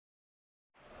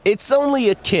It's only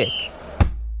a kick,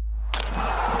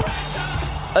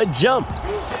 a jump,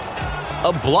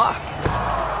 a block.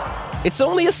 It's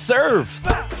only a serve.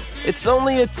 It's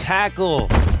only a tackle,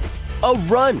 a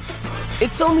run.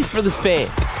 It's only for the fans.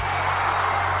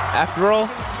 After all,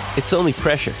 it's only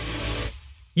pressure.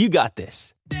 You got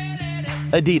this.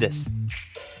 Adidas.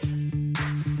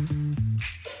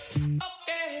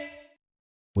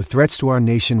 With threats to our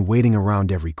nation waiting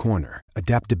around every corner,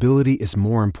 adaptability is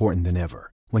more important than ever.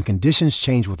 When conditions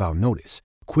change without notice,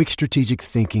 quick strategic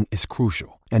thinking is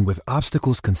crucial. And with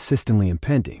obstacles consistently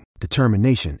impending,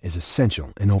 determination is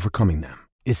essential in overcoming them.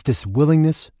 It's this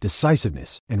willingness,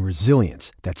 decisiveness, and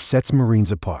resilience that sets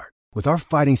Marines apart. With our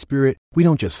fighting spirit, we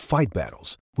don't just fight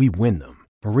battles, we win them.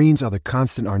 Marines are the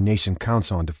constant our nation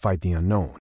counts on to fight the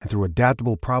unknown. And through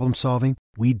adaptable problem solving,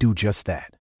 we do just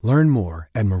that. Learn more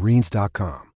at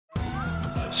marines.com.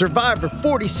 Survivor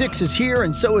 46 is here,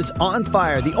 and so is On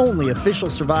Fire, the only official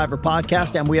Survivor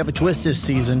podcast, and we have a twist this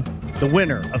season. The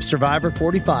winner of Survivor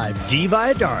 45, Dee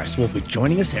Valladares, will be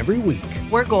joining us every week.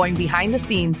 We're going behind the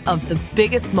scenes of the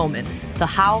biggest moments, the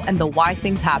how and the why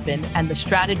things happen, and the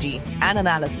strategy and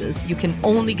analysis you can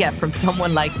only get from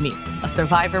someone like me, a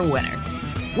Survivor winner.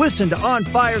 Listen to On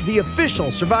Fire, the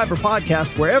official Survivor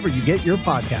podcast, wherever you get your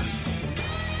podcasts.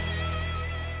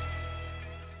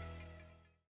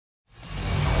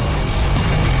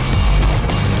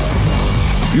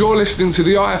 You're listening to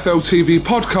the IFL TV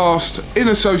podcast in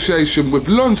association with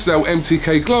Lonsdale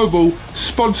MTK Global,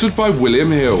 sponsored by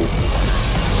William Hill.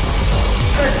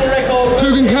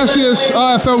 Coogan Cassius,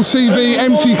 IFL TV,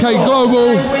 MTK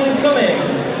Global.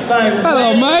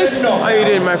 Hello, mate. How you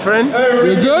doing, my friend?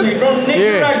 You good?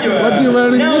 Yeah. What are you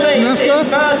wearing this, NASA?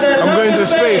 I'm going to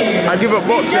space. I give up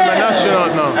boxing. I'm an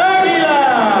astronaut now.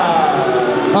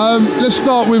 Let's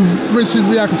start with Richard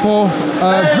Riakapor.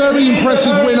 Very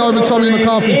impressive win over Tommy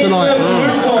McCarthy tonight.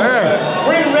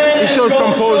 Yeah. He showed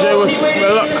composure. It was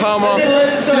a lot calmer.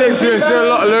 Still experienced, still a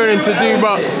lot of learning to do,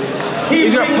 but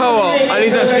he's got power and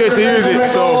he's not scared to use it.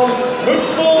 So,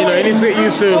 you know, he needs to get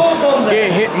used to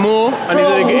getting hit more and he's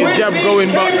going to get his jab going.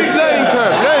 But learning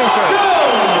curve.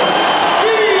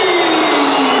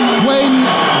 When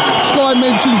Sky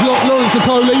mentions Lawrence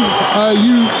Okolie,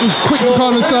 you was quick to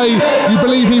kind of say you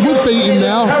believe he would beat him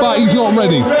now, but he's not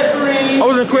ready. I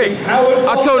wasn't quick.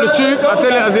 I told the truth. I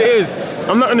tell it as it is.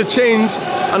 I'm not going to change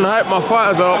and hype my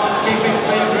fighters up.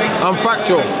 I'm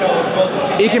factual.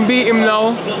 He can beat him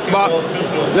now, but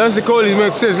Lawrence Okolie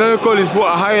makes sense. Lawrence Okolie's fought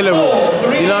at a higher level.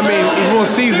 You know what I mean? He's more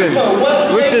seasoned.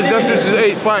 Richards, that's just his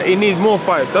 8th fight. He needs more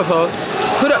fights. That's all.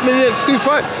 Could have been the next 2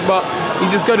 fights, but he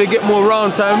just got to get more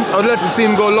round time. I would like to see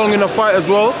him go long in a fight as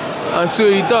well and see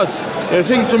what he does. The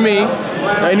thing to me,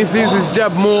 he needs to use his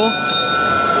jab more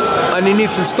and he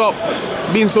needs to stop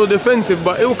being so defensive,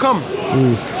 but it will come.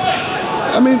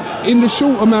 I mean, in the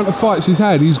short amount of fights he's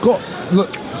had, he's got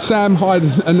Sam Hyde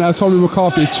and Tommy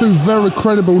McCarthy as 2 very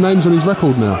credible names on his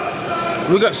record now.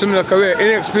 We got similar career,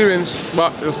 inexperience,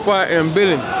 but just fighting and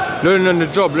building, learning on the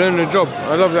job.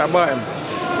 I love that about him.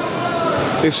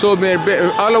 He showed me a bit.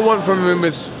 All I want from him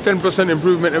is 10%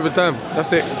 improvement every time.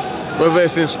 That's it. Whether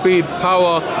it's in speed,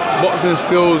 power, boxing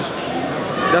skills,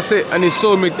 that's it. And he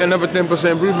showed me another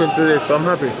 10% improvement today, so I'm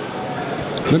happy.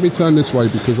 Let me turn this way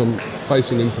because I'm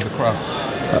facing into the crowd.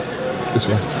 This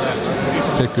way.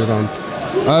 Take your arm.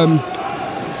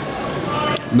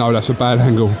 No, that's a bad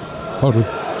angle. Hold on.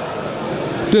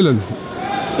 Dylan.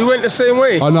 He went the same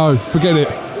way. I know. Forget it.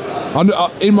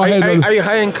 In my head. Are you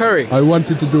high in curry? I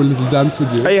wanted to do a little dance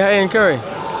with you. Are you high in curry?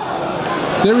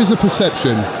 There is a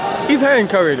perception. He's high in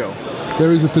curry though.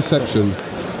 There is a perception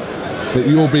that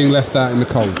you're being left out in the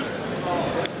cold.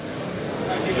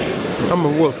 I'm a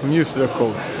wolf. I'm used to the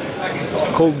cold.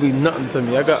 Cold be nothing to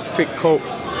me. I got a thick coat.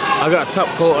 I got a top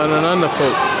coat and an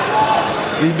undercoat.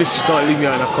 These bitches can't leave me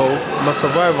out in the cold. I'm a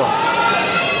survivor.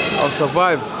 I'll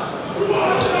survive.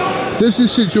 There's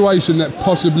this situation that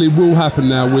possibly will happen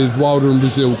now with Wilder and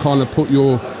Breazeale kind of put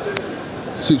your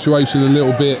situation a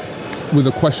little bit with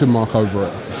a question mark over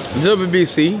it. The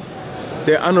WBC,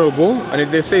 they're honourable, and if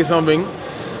they say something,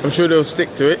 I'm sure they'll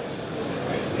stick to it.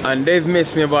 And they've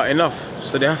messed me about enough,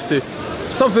 so they have to.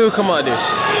 Something will come out of this.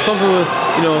 Something will,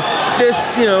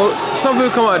 something will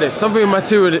come out of this. Something will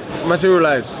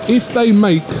materialise. If they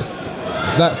make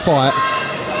that fight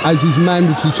as his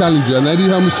mandatory challenger, and Eddie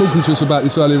Helm was talking to us about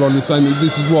this earlier on, saying that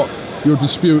this is what you're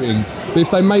disputing. But if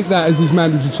they make that as his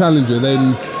mandatory challenger,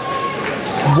 then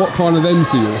what kind of then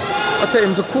for you? I'll take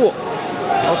him to court.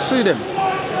 I'll sue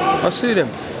them.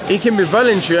 He can be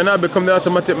voluntary and I become the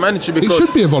automatic mandatory because... It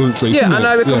should be a voluntary, yeah, and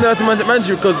I become the automatic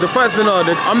mandatory because the fight's been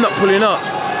ordered. I'm not pulling out.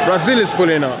 Breazeale is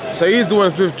pulling out. So he's the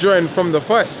one withdrawing from the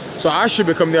fight. So I should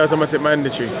become the automatic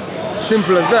mandatory.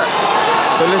 Simple as that.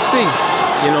 So let's see.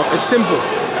 You know, it's simple.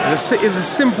 It's a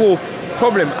simple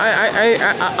problem.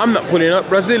 I'm not pulling up.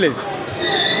 Breazeale is.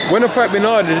 When the fight been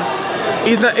ordered,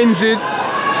 he's not injured.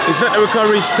 It's not that we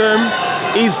can't reach term.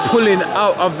 He's pulling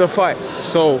out of the fight.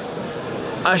 So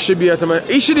I should be automatic.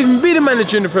 He should even be the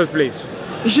manager in the first place.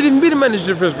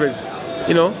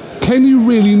 You know. Can you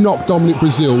really knock Dominic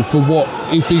Breazeale for what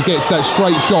if he gets that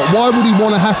straight shot? Why would he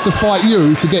want to have to fight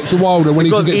you to get to Wilder when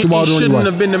because he can get to Wilder anyway? He shouldn't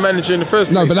anyway? have been the manager in the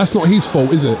first place. No, but that's not his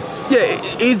fault, is it?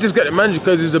 Yeah, he's just got the manager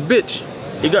because he's a bitch.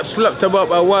 He got slapped about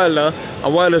by Wilder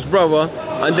and Wilder's brother,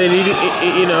 and then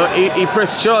he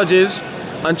pressed charges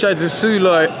and tried to sue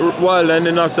like Wilder, and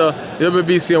then after the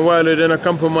WBC and Wilder then a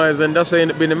compromise, and that's how he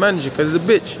ended up being the manager because he's a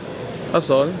bitch. That's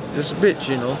all. Just a bitch,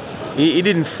 you know. He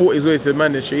didn't fought his way to the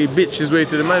mandatory, he bitched his way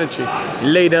to the mandatory. He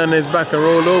lay down on his back and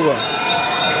rolled over.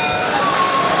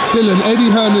 Dillian, Eddie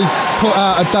Hearn has put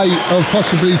out a date of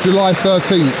possibly July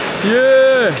 13th.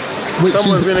 Yeah!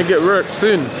 Someone's going to get worked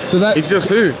soon. So it's just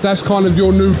who? That's kind of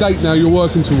your new date now you're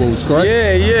working towards, correct?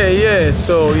 Yeah.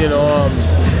 So, you know,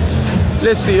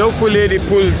 let's see. Hopefully Eddie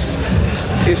pulls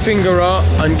his finger out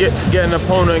and get an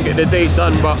opponent and get the date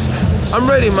done. But I'm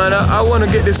ready, man. I want to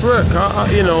get this work.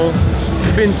 You know,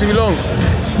 it's been too long.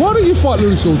 Why don't you fight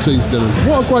Luis Ortiz, Dillian?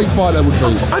 What a great fight that would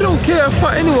be. I don't care. I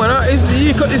fight anyone.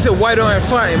 You said, why don't I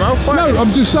fight him? I'll fight him. No, I'm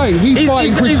just saying. He's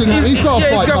fighting Christian. He's got a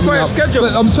fight coming up. Schedule.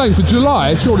 But I'm saying for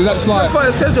July, surely that's like... He's got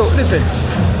a fight schedule. Listen,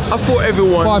 I fought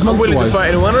everyone. 5 months I'm willing away. to fight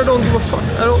anyone. I don't give a fuck.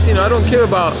 I don't care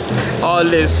about all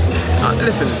this.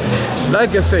 Listen,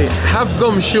 like I say, have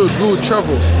gum shield, rule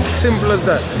travel. Simple as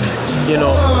that. You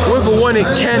know, whoever won it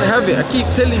can have it. I keep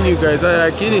telling you guys.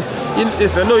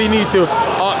 Listen, I know you need to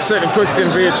ask certain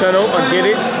questions for your channel. I get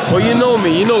it. But you know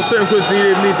me. You know certain questions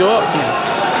you need to ask me.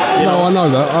 I know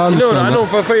that. I know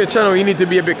for your channel you need to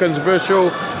be a bit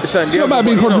controversial. It's not about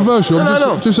being controversial.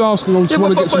 I'm just asking. I just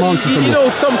want to get some answers from you. You know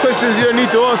some questions you don't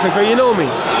need to ask because you know me.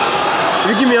 If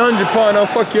you give me £100, I'll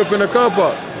fuck you up in a car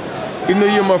park. Even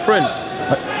though you're my friend.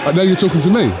 I know you're talking to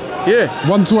me. Yeah.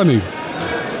 120.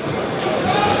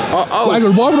 Hang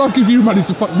on, why would I give you money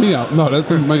to fuck me up? No, that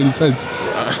doesn't make any sense.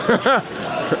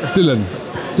 Dillian,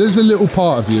 there's a little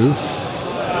part of you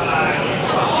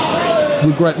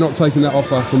regret not taking that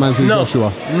offer from Anthony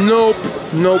Joshua. Nope.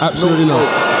 Absolutely not.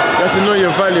 You have to know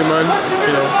your value, man.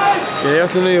 You know. Yeah, you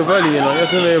have to know your value, you know. You have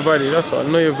to know your value, that's all.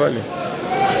 Know your value.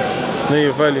 Know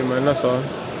your value, man, that's all.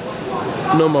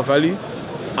 Know my value.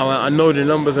 I know the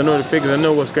numbers, I know the figures, I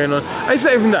know what's going on. I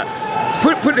say even that.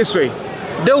 Put it this way.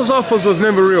 Those offers was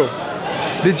never real.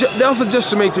 The offers just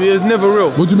to make to me is never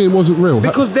real. What do you mean it wasn't real?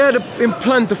 Because they had in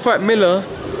plan to fight Miller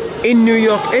in New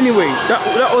York anyway.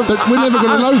 That was. But we're never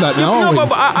going to know that now, are we?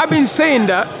 But I've been saying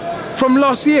that from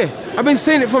last year. I've been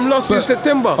saying it from last year,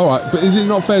 September. All right, but is it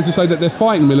not fair to say that they're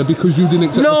fighting Miller because you didn't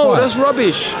accept the fight? No, that's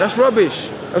rubbish. That's rubbish.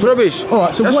 All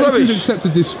right, so that's what rubbish. if you'd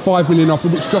accepted this $5 million offer,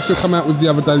 which Joshua came out with the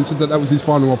other day and said that was his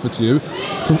final offer to you? Look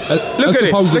at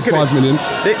this. Look at $5 million.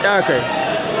 Okay.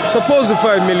 Suppose the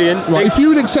 $5 million. Right, if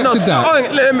you had accepted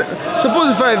that.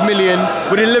 Suppose the $5 million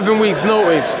with 11 weeks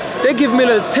notice. They give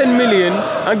Miller $10 million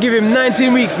and give him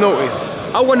 19 weeks notice.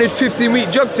 I wanted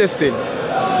 15-week drug testing.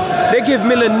 They give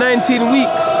Miller 19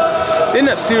 weeks. They're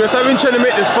not serious. I've been trying to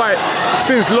make this fight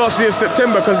since last year,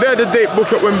 September, because they had a date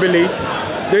booked at Wembley.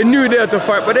 They knew they had to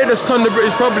fight, but they just conned the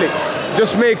British public.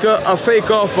 Just make a fake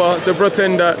offer to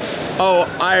pretend that,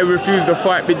 I refuse the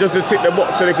fight, but just to tick the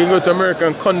box so they can go to America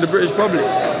and con the British public.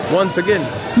 Once again.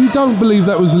 You don't believe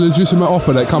that was a legitimate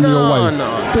offer that came your way? No.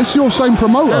 But it's your same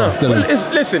promoter. No. Well,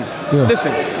 listen.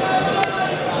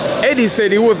 Eddie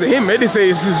said it wasn't him. Eddie said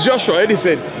this is Joshua. Eddie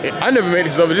said, I never made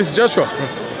this offer, this is Joshua.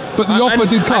 But the offer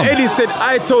did come. And Eddie said,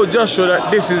 I told Joshua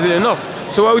that this isn't enough.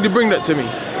 So why would you bring that to me?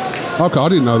 Okay, I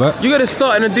didn't know that. You got to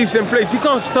start in a decent place. You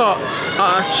can't start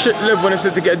at a shit level when I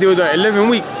said to get a deal done 11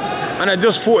 weeks. And I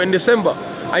just fought in December.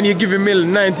 And you're giving Miller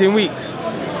 19 weeks.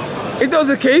 If that was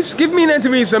the case, give me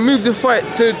 19 weeks and move the fight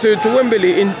to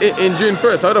Wembley in June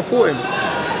 1st. I'd have fought him.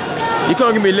 You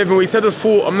can't give me 11 weeks. I just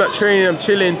fought, I'm not training, I'm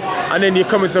chilling. And then you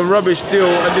come with some rubbish deal.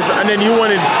 And then you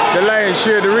wanted the lion's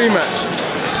share of the rematch.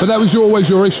 But that was always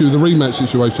your issue, the rematch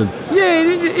situation.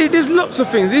 Yeah, there's lots of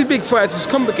things. These big fights is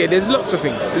complicated. There's lots of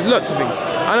things.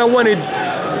 And I wanted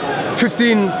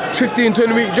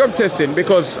 20 week drug testing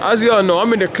because, as you all know,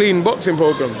 I'm in the clean boxing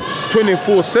program,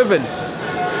 24/7.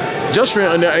 Just went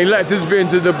on there and he liked this being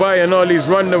to Dubai and all these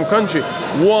random country.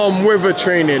 Warm weather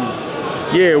training.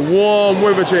 Yeah, warm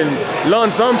weather training.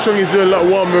 Lance Armstrong is doing a lot of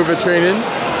warm weather training.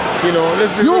 You know,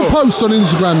 let's be real. Your post on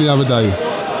Instagram the other day.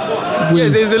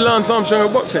 Yes, he's the Lance Armstrong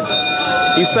of boxing.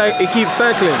 He keeps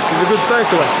cycling. He's a good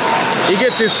cycler. he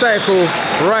gets his cycle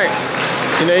right.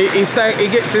 You know, he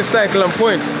gets his cycle on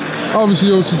point. Obviously,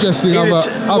 you're suggesting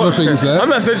other things there. I'm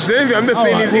not suggesting anything. I'm just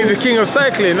saying he's the king of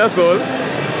cycling. That's all.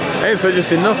 I ain't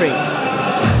suggesting nothing.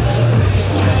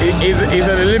 He's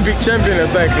an Olympic champion of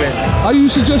cycling. Are you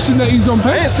suggesting that he's on pace?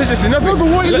 I ain't suggesting nothing. No,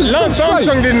 but what is Lance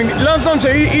Armstrong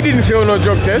he didn't fail no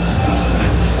drug test.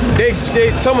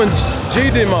 Someone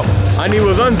G'd him up and he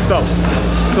was on stuff.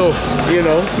 So, you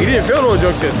know, he didn't fail no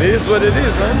drug test. It is what it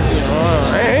is, man. You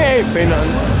know, I ain't saying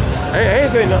nothing. I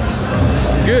ain't saying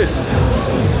nothing. Good.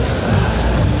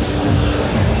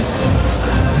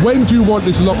 When do you want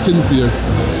this locked in for you?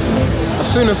 As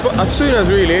soon as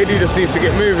really, Eddie just needs to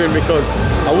get moving because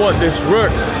I want this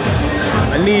work.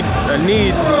 I need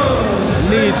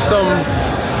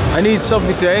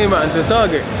something to aim at and to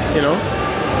target, you know.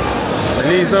 I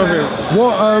need something.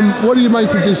 What do you make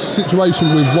of this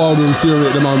situation with Wilder and Fury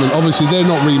at the moment? Obviously, they're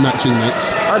not rematching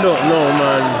next. I don't know,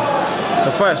 man.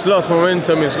 The fight's lost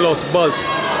momentum, it's lost buzz,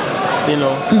 you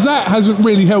know. Because that hasn't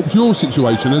really helped your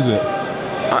situation, has it?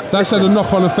 That's had a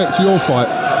knock-on effect to your fight.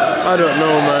 I don't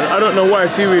know, man. I don't know why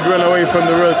Fury'd run away from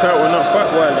the world title and not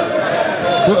fight Wilder.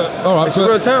 Well, all right, it's the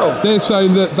world title. They're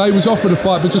saying that they was offered a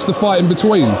fight, but just a fight in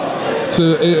between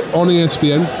on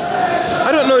ESPN.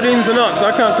 I don't know the ins and outs, so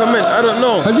I can't comment. I don't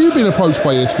know. Have you been approached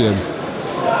by ESPN?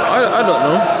 I don't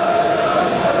know.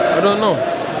 I don't know.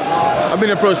 I've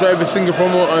been approached by every single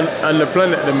promoter on the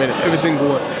planet at the minute. Every single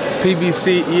one.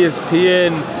 PBC,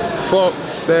 ESPN,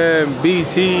 Fox,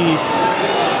 BT.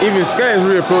 Even Sky has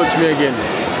reapproached me again.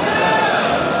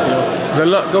 You know, there's a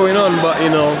lot going on, but you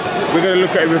know, we got to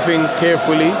look at everything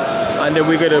carefully, and then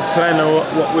we got to plan on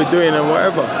what we're doing and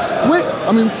whatever.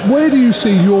 Where do you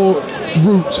see your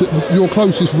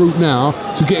closest route now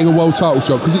to getting a world title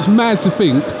shot? Because it's mad to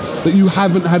think that you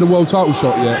haven't had a world title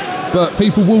shot yet, but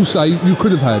people will say you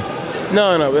could have had.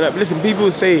 No, but listen,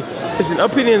 people say,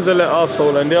 opinions are like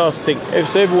arsehole and they all stink.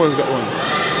 So everyone's got one.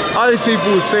 All these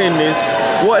people saying this,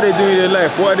 what are they doing in their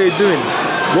life? What are they doing?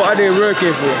 What are they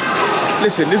working for?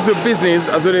 Listen, this is a business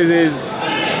as well as it is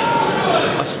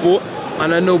a sport,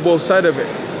 and I know both sides of it.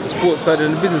 The sports side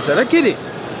and the business side. I get it.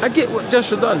 I get what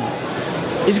Joshua done.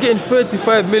 He's getting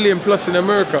 35 million plus in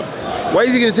America. Why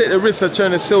is he going to take the risk of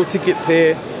trying to sell tickets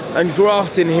here and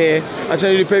grafting here and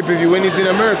trying to do pay-per-view when he's in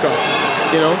America?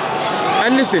 You know?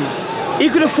 And listen, he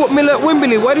could have fought Miller at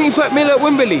Wembley. Why didn't he fight Miller at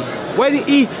Wembley? Why did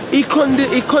he conned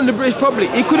the British public?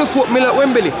 He could have fought Miller at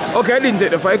Wembley. Okay, I didn't take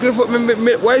the fight. He could have fought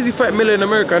Miller. Why is he fighting Miller in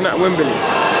America and not at Wembley?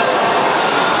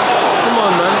 Come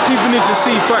on, man. People need to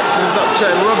see facts and stop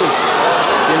chatting rubbish.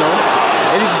 You know?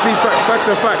 They need to see facts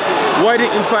are facts. Why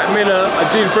didn't he fight Miller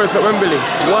at June 1st at Wembley?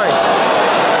 Why?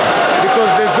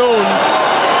 Because the zone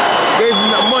gave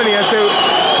him that money and said,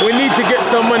 we need to get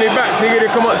some money back so you're going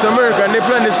to come out to America, and they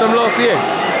planned this some last year.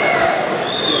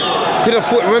 Could have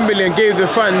fought Wembley and gave the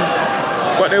fans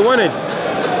what they wanted.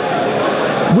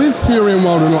 With Fury and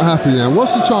Wilder not happy now,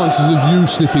 what's the chances of you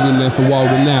slipping in there for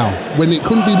Wilder now, when it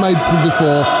couldn't be made from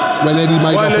before, when Eddie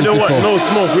made Wilder don't before? want no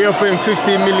smoke. We offer him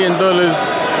 $15 million,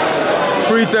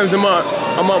 3 times the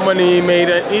amount money he made,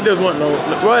 and he doesn't want no.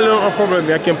 Wilder don't have a problem with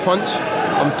me. I can punch,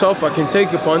 I'm tough, I can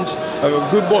take a punch, I have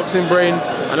a good boxing brain,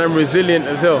 and I'm resilient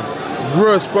as hell.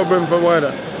 Worst problem for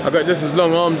Wilder. I got just as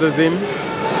long arms as him,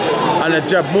 and I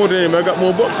jab more than him. I got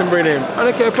more boxing brain than him, and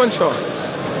I can punch hard,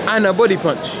 and a body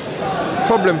punch.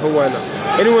 Problem for Wilder.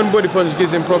 Anyone body punch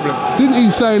gives him problems. Didn't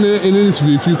he say in an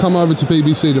interview, if you come over to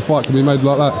BBC, the fight can be made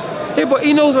like that? Yeah, but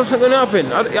he knows that's not going to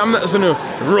happen. I'm not going to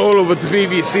roll over to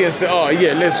BBC and say, oh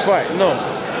yeah, let's fight. No.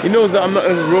 He knows that I'm not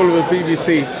going to roll over to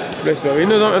BBC. He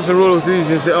knows I'm not going to roll over to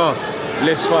BBC and say, oh,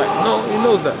 let's fight. No, he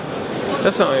knows that.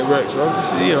 That's not how it works, bro.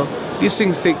 This, you know, these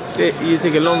things take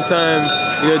a long time.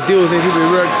 You know, deals need to be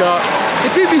worked out.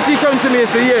 If BBC come to me and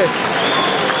say, yeah,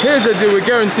 here's a deal, we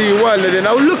guarantee you Wilder, then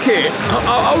I'll look at it.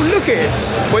 I'll look at it.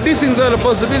 But these things are a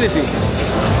possibility,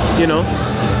 you know.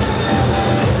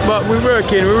 But we're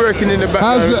working in the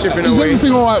background, chipping away. Is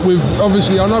everything all right with,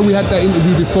 obviously, I know we had that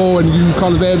interview before and you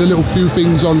kind of aired a little few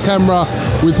things on camera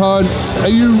with her. Are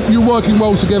you working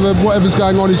well together? Whatever's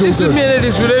going on is all good? This is me and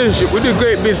this relationship. We do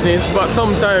great business, but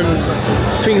sometimes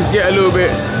things get a little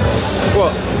bit,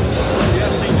 what?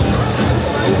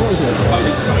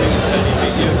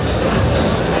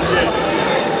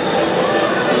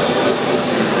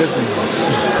 Listen.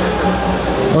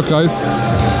 Okay.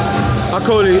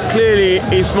 Okolie, clearly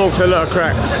he smokes a lot of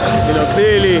crack. You know,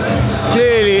 clearly,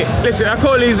 listen,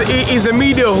 Okolie he's a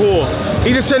media whore.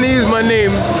 He's just trying to use my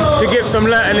name to get some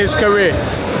light in his career.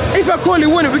 If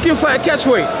Okolie won it, we can fight a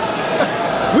catchweight.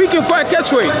 We can fight a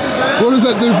catchweight. What does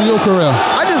that do for your career?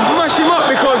 I just mash him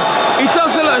up because he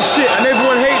talks a lot of shit and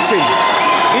everyone hates him.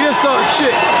 He just talks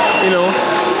shit. You know,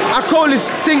 Okolie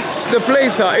stinks the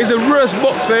place out. He's the worst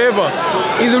boxer ever.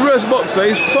 He's the worst boxer.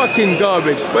 He's fucking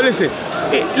garbage. But listen,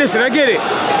 I get it.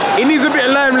 He needs a bit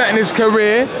of limelight in his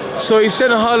career, so he's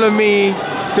trying to holler me.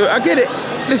 I get it.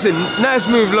 Listen, nice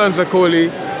move, Lance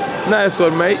Okolie. Nice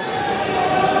one, mate.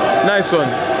 Nice one.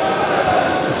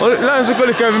 Lance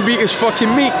Okolie can't even beat his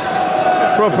fucking meat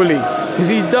properly. Is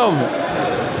he dumb?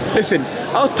 Listen,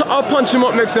 I'll punch him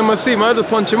up next time I see him. I'll just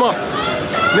punch him up.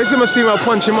 Next time I see him, I'll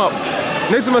punch him up.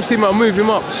 Next time I see him, I'll move him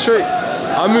up straight.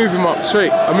 I'll move him up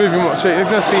straight. Next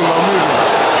time I see him, I'll move him.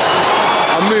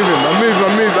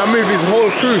 I move his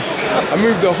whole crew. I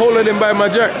move the whole of them by my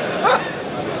jacks.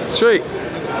 Straight.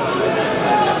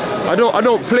 I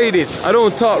don't play this. I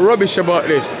don't talk rubbish about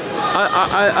this.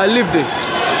 I live this.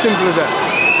 Simple as that.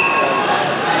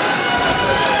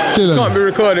 Dillian. You can't be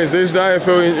recording, so this is the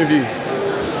IFL interview.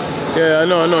 Yeah, I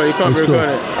know, you can't be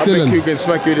recording it. I bet Q can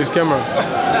smack you with this camera.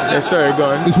 Yes, sir,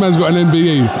 go on. This man's got an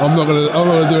MBE. I'm not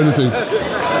gonna do anything.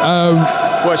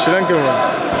 What, Sri Lankan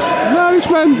one? No, this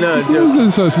man. No,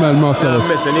 the first man, Marcellus. No, I'm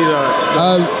missing. He's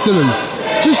alright. Dillian,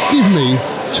 just give me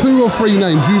 2 or 3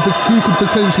 names you could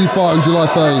potentially fight on July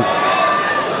 13th.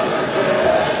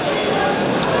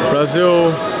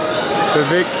 Breazeale,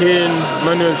 Povetkin,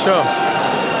 Manuel Cha.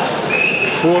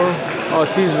 4.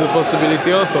 Ortiz is a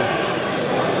possibility also.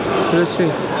 So let's see.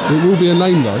 It will be a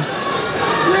name though.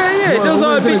 Yeah. Those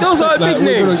are big names. We're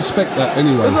going to expect that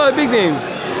anyway. Those are big names.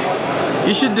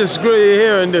 You should just grow your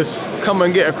hair and just come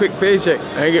and get a quick paycheck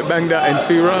and get banged out in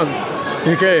 2 rounds.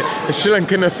 Okay, a Sri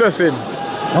Lankan assassin.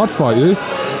 I'd fight you.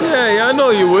 Yeah, I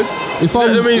know you would. If I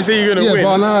don't mean you say you're going to win. Yeah,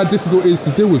 but I know how difficult it is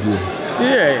to deal with you.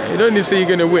 Yeah, you don't need to say you're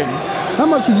going to win. How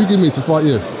much would you give me to fight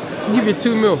you? I'll give you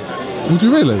 2 mil. Would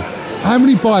you really? How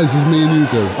many buys does me and you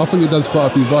do? I think it does quite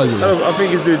a few buys. I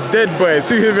think it's the dead buys.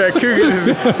 People about cougars.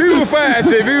 People fight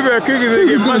actually. People about cougars they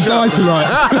get mashed up. Tonight.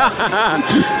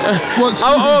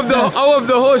 I have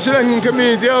the whole Sri Lankan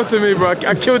community after me, bro.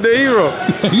 I killed the hero.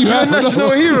 You're a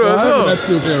national hero as well.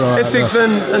 National hero, Essex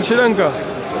and Sri Lanka.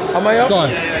 Am I up? Guy.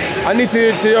 I need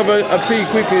to have a pee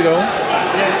quickly though.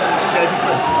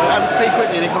 Pee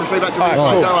quickly and then come straight back to me.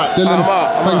 Cool. Alright. Dillian,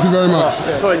 thank you very much.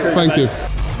 Thank you.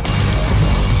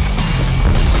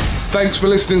 Thanks for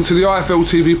listening to the IFL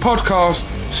TV podcast,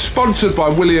 sponsored by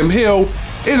William Hill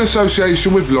in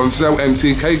association with Lonsdale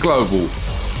MTK Global.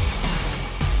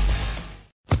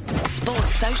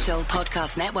 Sports Social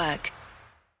Podcast Network.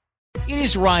 It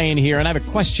is Ryan here, and I have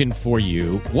a question for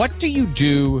you. What do you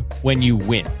do when you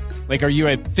win? Like, are you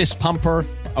a fist pumper,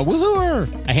 a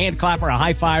woohooer, a hand clapper, a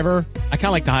high fiver? I kind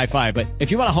of like the high five, but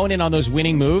if you want to hone in on those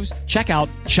winning moves, check out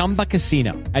Chumba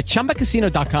Casino. At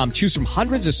ChumbaCasino.com, choose from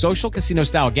hundreds of social casino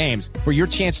style games for your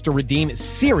chance to redeem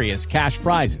serious cash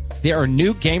prizes. There are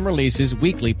new game releases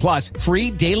weekly, plus free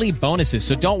daily bonuses.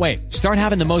 So don't wait. Start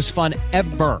having the most fun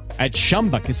ever at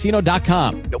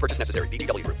ChumbaCasino.com. No purchase necessary.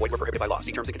 VGW Group. Void where prohibited by law.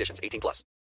 See terms and conditions. 18+.